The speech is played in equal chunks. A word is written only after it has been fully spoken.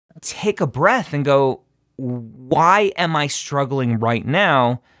take a breath and go, why am I struggling right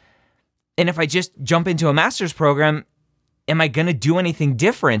now? And if I just jump into a master's program, am I going to do anything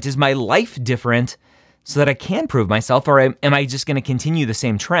different? Is my life different so that I can prove myself, or am I just going to continue the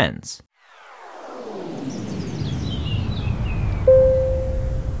same trends?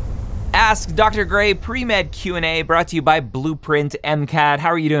 Ask Dr. Gray Pre-Med Q&A brought to you by Blueprint MCAT. How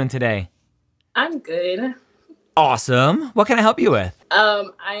are you doing today? I'm good. Awesome. What can I help you with?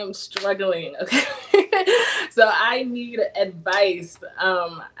 I am struggling. Okay. So I need advice.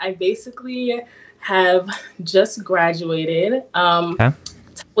 I basically have just graduated. Okay.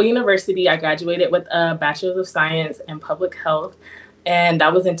 Temple University, I graduated with a Bachelor's of Science in Public Health, and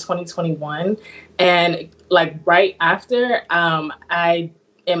that was in 2021. And like right after, I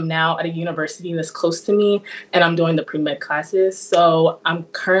am now at a university that's close to me, and I'm doing the pre-med classes. So I'm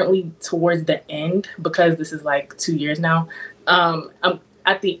currently towards the end because this is like 2 years now. I'm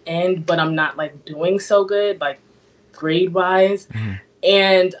at the end, but I'm not like doing so good, like grade wise. Mm-hmm.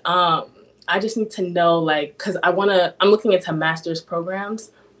 And I just need to know, like, because I'm looking into master's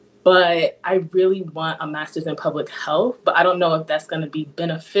programs, but I really want a master's in public health, but I don't know if that's going to be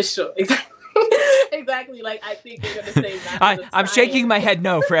beneficial. Exactly. Like, I think you're going to say I'm shaking my head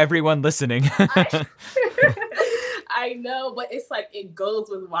no for everyone listening. I know, but it's like, it goes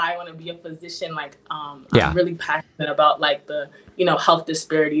with why I want to be a physician. Like, I'm really passionate about like the, health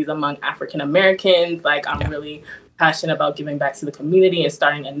disparities among African Americans. Like, I'm really passionate about giving back to the community and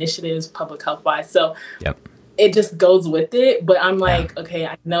starting initiatives public health wise. So it just goes with it. But I'm like, okay,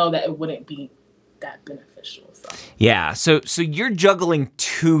 I know that it wouldn't be that beneficial. So. Yeah. So you're juggling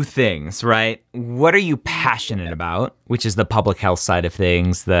two things, right? What are you passionate about, which is the public health side of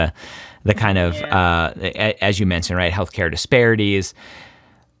things, the kind of, as you mentioned, right, healthcare disparities.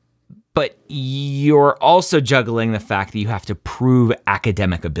 But you're also juggling the fact that you have to prove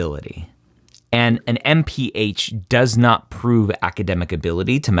academic ability. And an MPH does not prove academic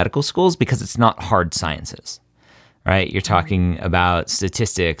ability to medical schools because it's not hard sciences, right? You're talking about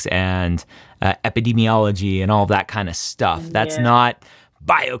statistics and epidemiology and all that kind of stuff. That's not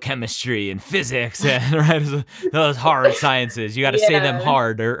biochemistry and physics, and right? Those hard sciences. You got to say them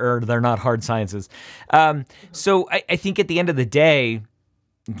hard, or they're not hard sciences. So I think at the end of the day,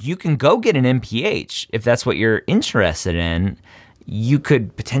 you can go get an MPH if that's what you're interested in. You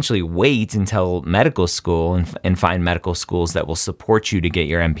could potentially wait until medical school and find medical schools that will support you to get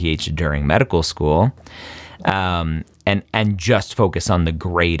your MPH during medical school, and just focus on the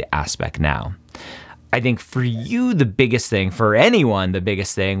grade aspect now. I think for you, the biggest thing, for anyone, the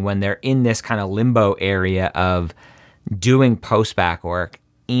biggest thing when they're in this kind of limbo area of doing post-bac work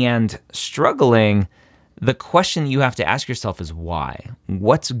and struggling, the question you have to ask yourself is why?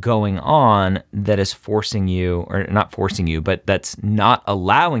 What's going on that is forcing you, or not forcing you, but that's not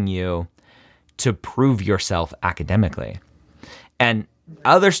allowing you to prove yourself academically? And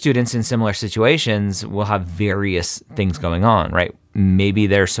other students in similar situations will have various things going on, right? Maybe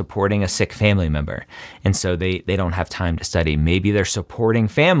they're supporting a sick family member, and so they don't have time to study. Maybe they're supporting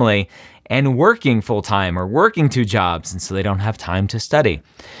family and working full-time or working 2 jobs, and so they don't have time to study.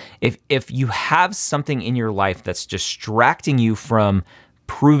 If you have something in your life that's distracting you from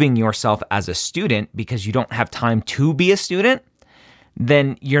proving yourself as a student because you don't have time to be a student,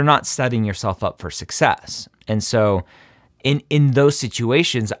 then you're not setting yourself up for success. And so in those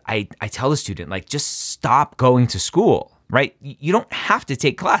situations, I tell the student, like, just stop going to school, right? You don't have to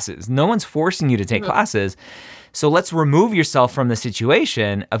take classes. No one's forcing you to take classes. So let's remove yourself from the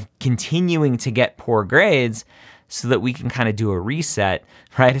situation of continuing to get poor grades so that we can kind of do a reset,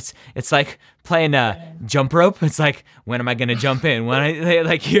 right? It's like playing a jump rope. It's like, when am I going to jump in? When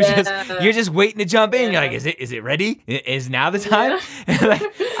you're just waiting to jump in. You're like, is it ready? Is now the time? Like,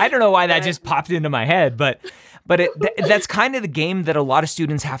 I don't know why that just popped into my head, but that's kind of the game that a lot of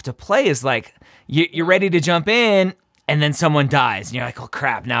students have to play, is like, you're ready to jump in, and then someone dies, and you're like, oh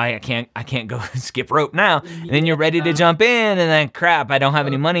crap, now I can't go skip rope now. And then you're ready to jump in, and then crap, I don't have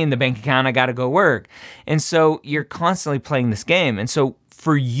any money in the bank account, I gotta go work. And so you're constantly playing this game. And so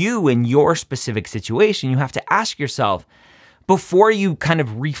for you in your specific situation, you have to ask yourself, before you kind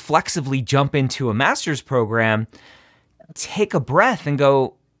of reflexively jump into a master's program, take a breath and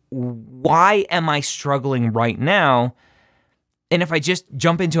go, why am I struggling right now? And if I just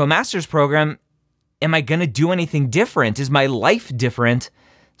jump into a master's program, am I going to do anything different? Is my life different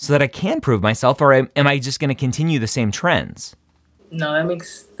so that I can prove myself, or am I just going to continue the same trends? No, that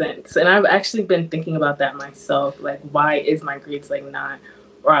makes sense. And I've actually been thinking about that myself. Like, why is my grades like not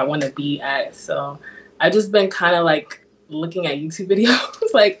where I want to be at? So I've just been kind of like looking at YouTube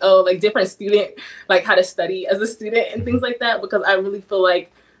videos, like, like different student, like how to study as a student and things like that, because I really feel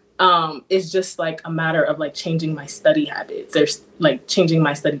like It's just like a matter of like changing my study habits. There's like changing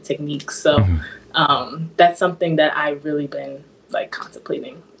my study techniques. So that's something that I've really been like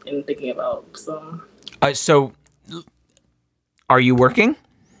contemplating and thinking about. So are you working?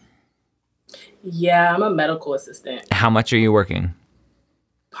 Yeah, I'm a medical assistant. How much are you working?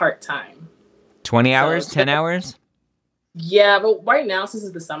 Part-time. 20 hours, 10 hours? Yeah, but right now, since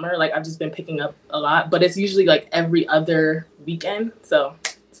it's the summer, like I've just been picking up a lot, but it's usually like every other weekend. So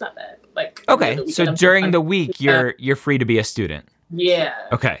it's not bad. Like, okay. So during the week, you're free to be a student. Yeah.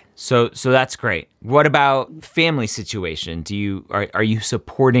 Okay. So that's great. What about family situation? Are you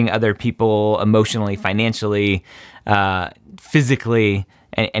supporting other people emotionally, financially, physically,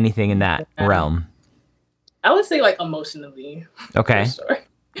 anything in that realm? I would say like emotionally. Okay. For sure.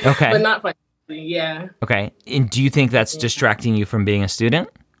 Okay. But not financially. Yeah. Okay. And do you think that's distracting you from being a student?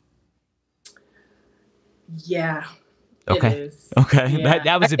 Yeah. Okay. It is. Okay. Yeah.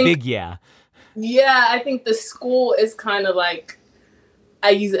 That was big yeah. Yeah, I think the school is kind of like, I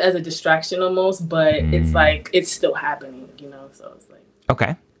use it as a distraction almost, but it's like, it's still happening, so it's like.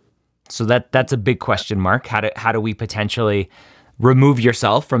 Okay. So that's a big question mark. How do we potentially remove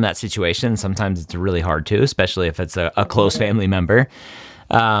yourself from that situation? Sometimes it's really hard to, especially if it's a close family member.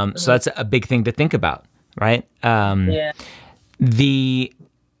 So that's a big thing to think about, right? Yeah. The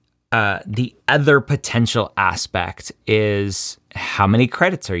other potential aspect is how many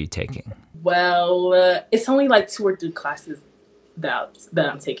credits are you taking? Well, it's only like 2 or 3 classes that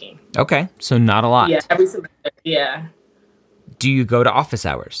I'm taking. Okay, so not a lot. Yeah, every semester. Yeah. Do you go to office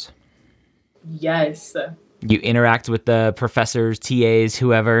hours? Yes. You interact with the professors, TAs,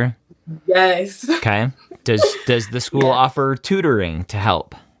 whoever? Yes. Okay. Does the school offer tutoring to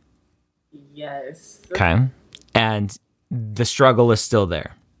help? Yes. Okay. And the struggle is still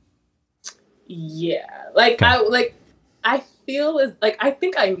there. Yeah. Like, okay. I feel is like, I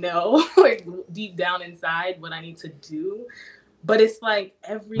think I know like deep down inside what I need to do, but it's like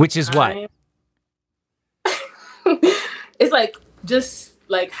Which is what? It's like just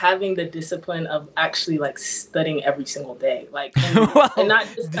like having the discipline of actually like studying every single day, like and not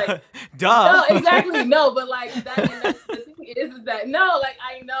just like duh. No, exactly, no, but like that's the thing is that no, like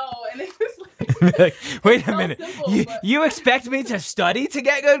I know, and it's just like wait a minute, simple, you expect me to study to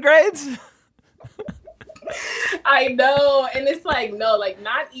get good grades? I know, and it's like no, like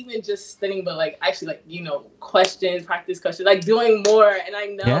not even just studying, but like actually like questions, practice questions, like doing more, and I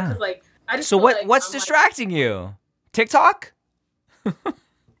know because like I just so what's distracting you? TikTok?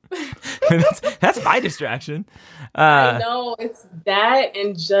 that's my distraction. I know it's that,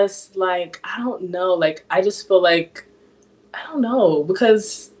 and just like I don't know, like I just feel like I don't know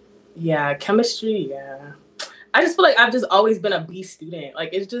because chemistry, I just feel like I've just always been a B student. Like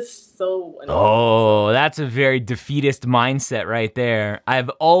it's just so annoying. Oh, that's a very defeatist mindset right there. I've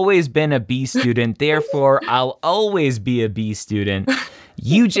always been a B student, therefore I'll always be a B student.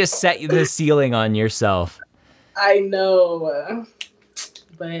 You just set the ceiling on yourself. I know.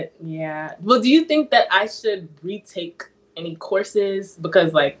 But yeah. Well, do you think that I should retake any courses?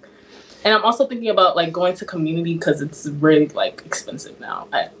 Because like, and I'm also thinking about like going to community because it's really like expensive now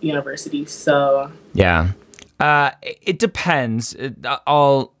at university. So yeah. It depends. It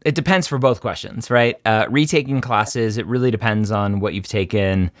depends for both questions, right? Retaking classes, it really depends on what you've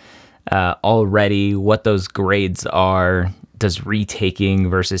taken already, what those grades are. Does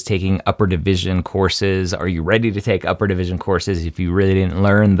retaking versus taking upper division courses? Are you ready to take upper division courses if you really didn't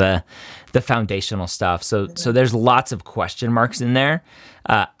learn the foundational stuff? So there's lots of question marks in there.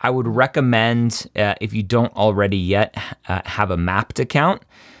 I would recommend, if you don't already yet have a mapped account,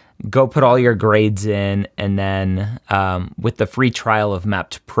 go put all your grades in, and then with the free trial of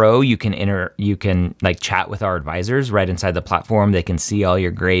Mapped Pro, you can like chat with our advisors right inside the platform. They can see all your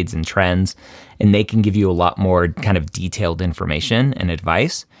grades and trends, and they can give you a lot more kind of detailed information and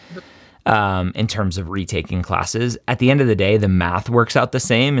advice in terms of retaking classes. At the end of the day, the math works out the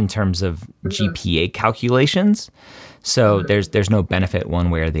same in terms of GPA calculations. So there's no benefit one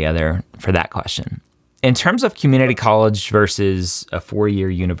way or the other for that question. In terms of community college versus a 4-year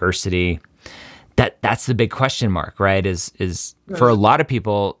university, that's the big question mark, right? Is for a lot of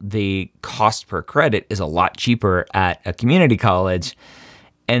people, the cost per credit is a lot cheaper at a community college.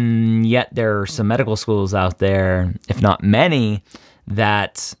 And yet there are some medical schools out there, if not many,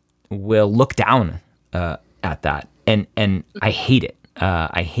 that will look down at that. And I hate it.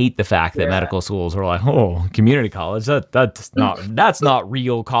 I hate the fact that medical schools are like, oh, community college, that's not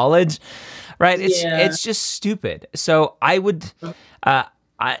real college. Right? It's just stupid. So I would,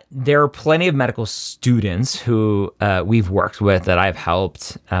 there are plenty of medical students who we've worked with that I've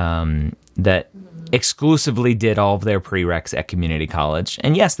helped that exclusively did all of their prereqs at community college.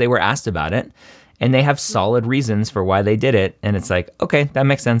 And yes, they were asked about it, and they have solid reasons for why they did it. And it's like, okay, that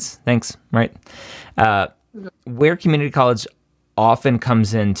makes sense. Thanks, right? Where community college often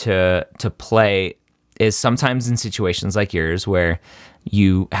comes into play is sometimes in situations like yours where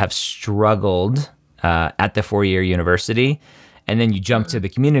you have struggled at the four-year university, and then you jump to the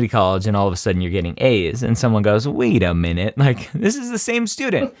community college and all of a sudden you're getting A's, and someone goes, wait a minute, like, this is the same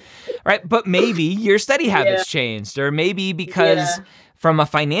student, right? But maybe your study habits changed, or maybe because from a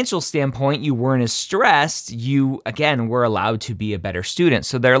financial standpoint, you weren't as stressed, you, again, were allowed to be a better student.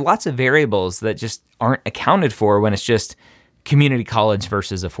 So there are lots of variables that just aren't accounted for when it's just community college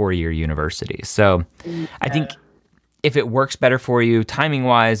versus a four-year university. So I think if it works better for you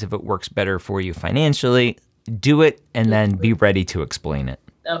timing-wise, if it works better for you financially, do it and then be ready to explain it.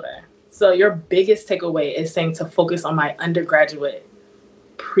 Okay. So your biggest takeaway is saying to focus on my undergraduate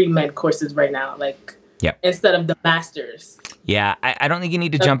pre-med courses right now, like instead of the master's. Yeah, I don't think you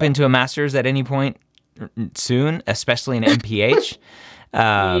need to jump into a master's at any point soon, especially an MPH.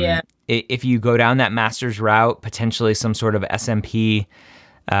 If you go down that master's route, potentially some sort of SMP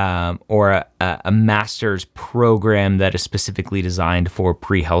or a master's program that is specifically designed for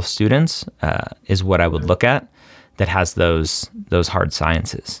pre-health students is what I would look at, that has those hard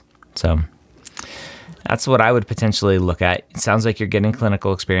sciences. So that's what I would potentially look at. It sounds like you're getting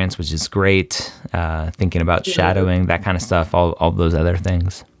clinical experience, which is great. Thinking about shadowing, that kind of stuff, all those other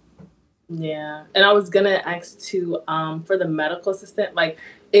things. Yeah. And I was going to ask too, for the medical assistant, like,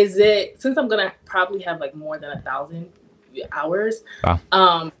 is it, since I'm going to probably have like more than 1,000 hours,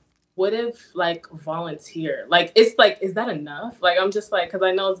 what if like volunteer, like, it's like, is that enough? Like, I'm just like, cause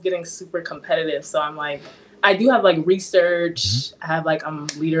I know it's getting super competitive. So I'm like, I do have like research. I have like, I'm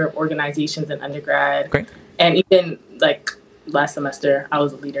leader of organizations in undergrad. Great. And even like last semester I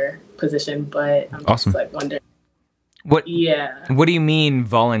was a leader position, but I'm just like wondering. What do you mean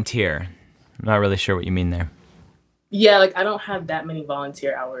volunteer? I'm not really sure what you mean there. Yeah, like I don't have that many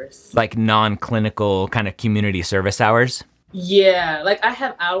volunteer hours. Like non-clinical kind of community service hours? Yeah, like I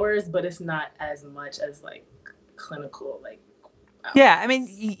have hours, but it's not as much as like clinical, like hours. Yeah, I mean,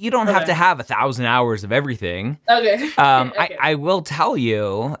 you don't have to have 1,000 hours of everything. Okay. I will tell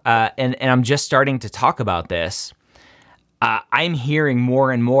you, and I'm just starting to talk about this, I'm hearing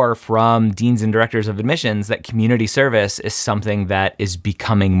more and more from deans and directors of admissions that community service is something that is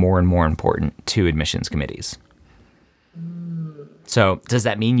becoming more and more important to admissions committees. So does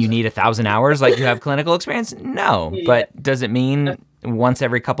that mean you need 1,000 hours like you have clinical experience? No. But does it mean once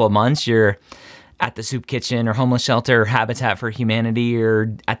every couple of months you're at the soup kitchen or homeless shelter or Habitat for Humanity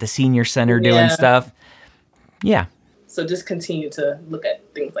or at the senior center doing stuff? Yeah. So just continue to look at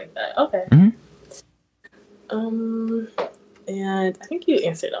things like that. Okay. And I think you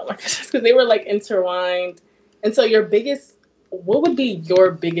answered all my questions because they were like intertwined. And so what would be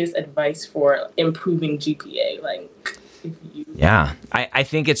your biggest advice for improving GPA? Like, Yeah, I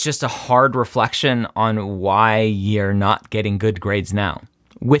think it's just a hard reflection on why you're not getting good grades now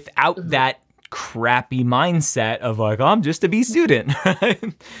without that crappy mindset of like, oh, I'm just a B student.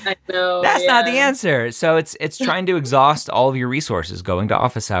 I know. That's not the answer. So it's trying to exhaust all of your resources, going to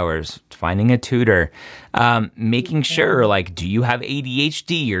office hours, finding a tutor, making sure, like, do you have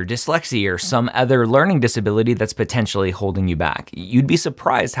ADHD or dyslexia or some other learning disability that's potentially holding you back? You'd be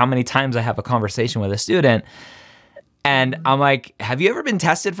surprised how many times I have a conversation with a student and I'm like, have you ever been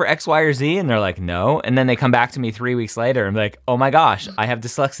tested for X, Y, or Z? And they're like, no. And then they come back to me 3 weeks later and I'm like, oh my gosh, I have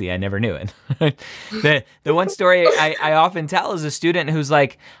dyslexia. I never knew it. The one story I often tell is a student who's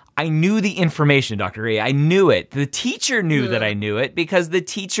like, I knew the information, Dr. A. I knew it. The teacher knew that I knew it because the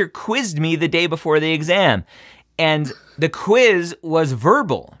teacher quizzed me the day before the exam. And the quiz was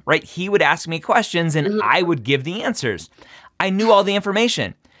verbal, right? He would ask me questions and I would give the answers. I knew all the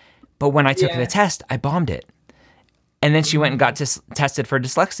information. But when I took the test, I bombed it. And then she went and got tested for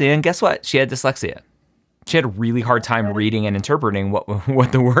dyslexia, and guess what? She had dyslexia. She had a really hard time reading and interpreting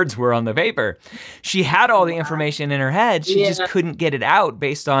what the words were on the paper. She had all the information in her head. She just couldn't get it out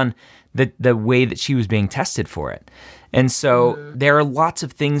based on the way that she was being tested for it. And so there are lots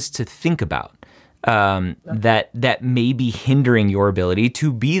of things to think about that may be hindering your ability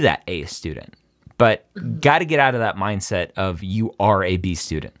to be that A student. But got to get out of that mindset of you are a B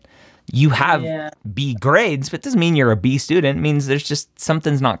student. You have B grades, but it doesn't mean you're a B student. It means there's just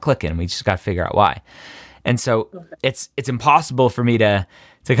something's not clicking. We just got to figure out why. And so it's impossible for me to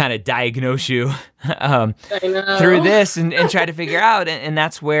kind of diagnose you through this and try to figure out. And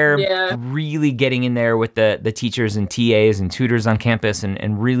that's where really getting in there with the teachers and TAs and tutors on campus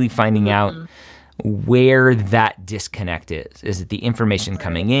and really finding out where that disconnect is. Is it the information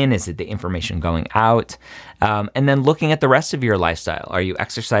coming in? Is it the information going out? And then looking at the rest of your lifestyle. Are you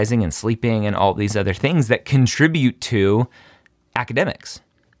exercising and sleeping and all these other things that contribute to academics?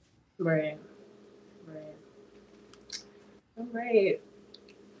 Right. All right.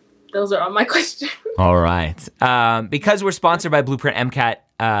 Those are all my questions. All right. Because we're sponsored by Blueprint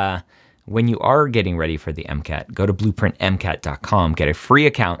MCAT, when you are getting ready for the MCAT, go to blueprintmcat.com, get a free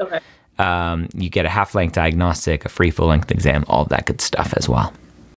account. Okay. You get a half-length diagnostic, a free full-length exam, all of that good stuff as well.